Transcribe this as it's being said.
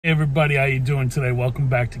Hey everybody, how you doing today? Welcome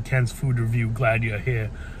back to Ken's Food Review. Glad you're here.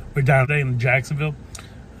 We're down today in Jacksonville.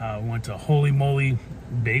 We went to Holey Moley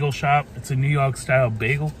bagel shop. It's a New York style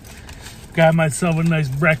bagel. Got myself a nice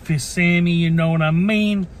breakfast Sammy, you know what I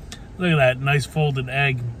mean? Look at that nice folded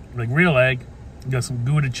egg, like real egg. Got some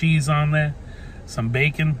Gouda cheese on there, some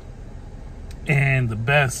bacon, and the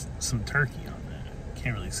best, some turkey on there.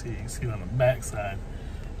 Can't really see, you can see it on the back side.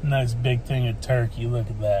 Nice big thing of turkey, look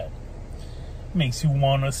at that. Makes you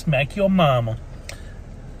want to smack your mama.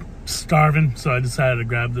 Starving, so I decided to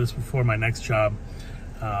grab this before my next job.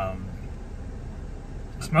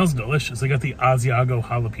 Smells delicious. I got the Asiago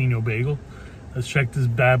jalapeno bagel. Let's check this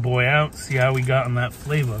bad boy out, see how we got on that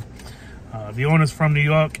flavor. The owner's from New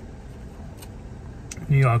York.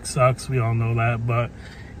 New York sucks, we all know that, but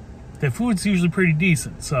their food's usually pretty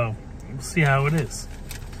decent, so we'll see how it is.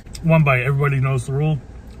 One bite, everybody knows the rule,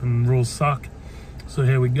 and the rules suck. So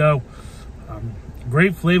here we go.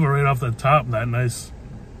 Great flavor right off the top. That nice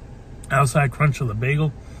outside crunch of the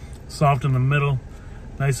bagel, soft in the middle,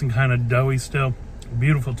 nice and kind of doughy still.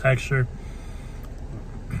 Beautiful texture.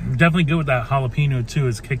 Definitely good with that jalapeno too.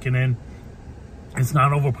 It's kicking in. It's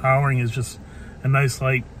not overpowering. It's just a nice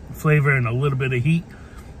light flavor and a little bit of heat.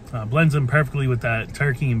 Blends in perfectly with that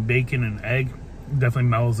turkey and bacon and egg. Definitely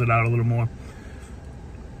mellows it out a little more.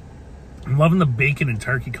 I'm loving the bacon and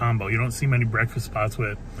turkey combo. You don't see many breakfast spots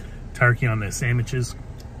with turkey on their sandwiches.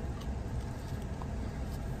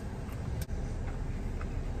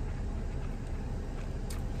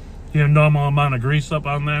 You have a normal amount of grease up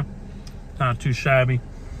on there. Not too shabby.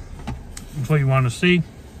 That's what you want to see.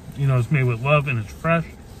 You know, it's made with love and it's fresh.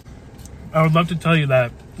 I would love to tell you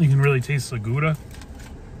that you can really taste the Gouda.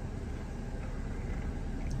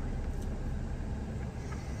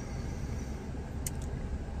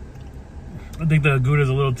 I think the Gouda is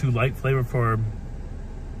a little too light flavor for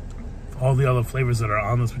all the other flavors that are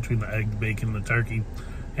on this, between the egg, bacon, the turkey,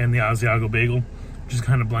 and the Asiago bagel. Just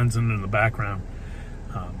kind of blends in the background.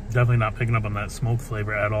 Definitely not picking up on that smoke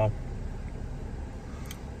flavor at all,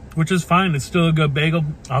 which is fine. It's still a good bagel.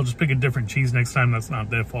 I'll just pick a different cheese next time. That's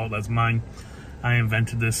not their fault, that's mine. I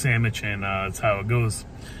invented this sandwich, and that's how it goes.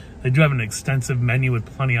 They do have an extensive menu with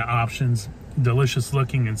plenty of options, delicious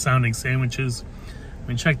looking and sounding sandwiches. I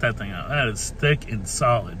mean, check that thing out. That is thick and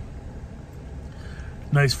solid.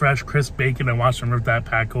 Nice, fresh, crisp bacon. I watched them rip that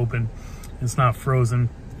pack open. It's not frozen.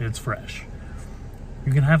 It's fresh.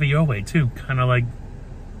 You can have it your way, too. Kind of like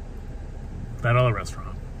that other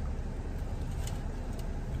restaurant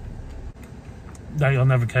that you'll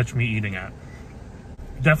never catch me eating at.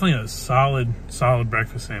 Definitely a solid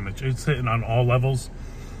breakfast sandwich. It's sitting on all levels.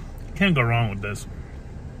 Can't go wrong with this.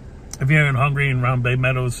 If you're hungry in around Bay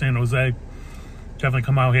Meadows, San Jose, definitely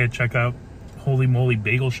come out here, check out Holey Moley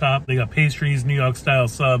Bagel Shop. They got pastries, New York style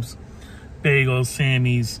subs, bagels,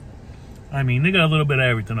 Sammys. I mean, they got a little bit of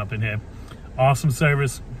everything up in here. Awesome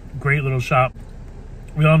service, great little shop.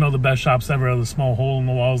 We all know the best shops ever are the small hole in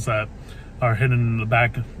the walls that are hidden in the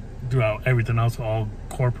back throughout everything else, all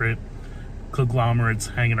corporate conglomerates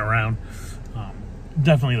hanging around.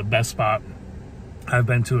 Definitely the best spot I've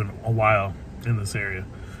been to in a while in this area.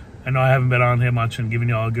 I know I haven't been on here much and giving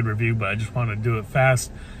you all a good review, but I just want to do it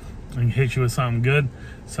fast and hit you with something good.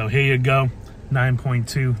 So here you go,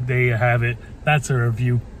 9.2. There you have it. That's a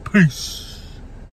review. Peace.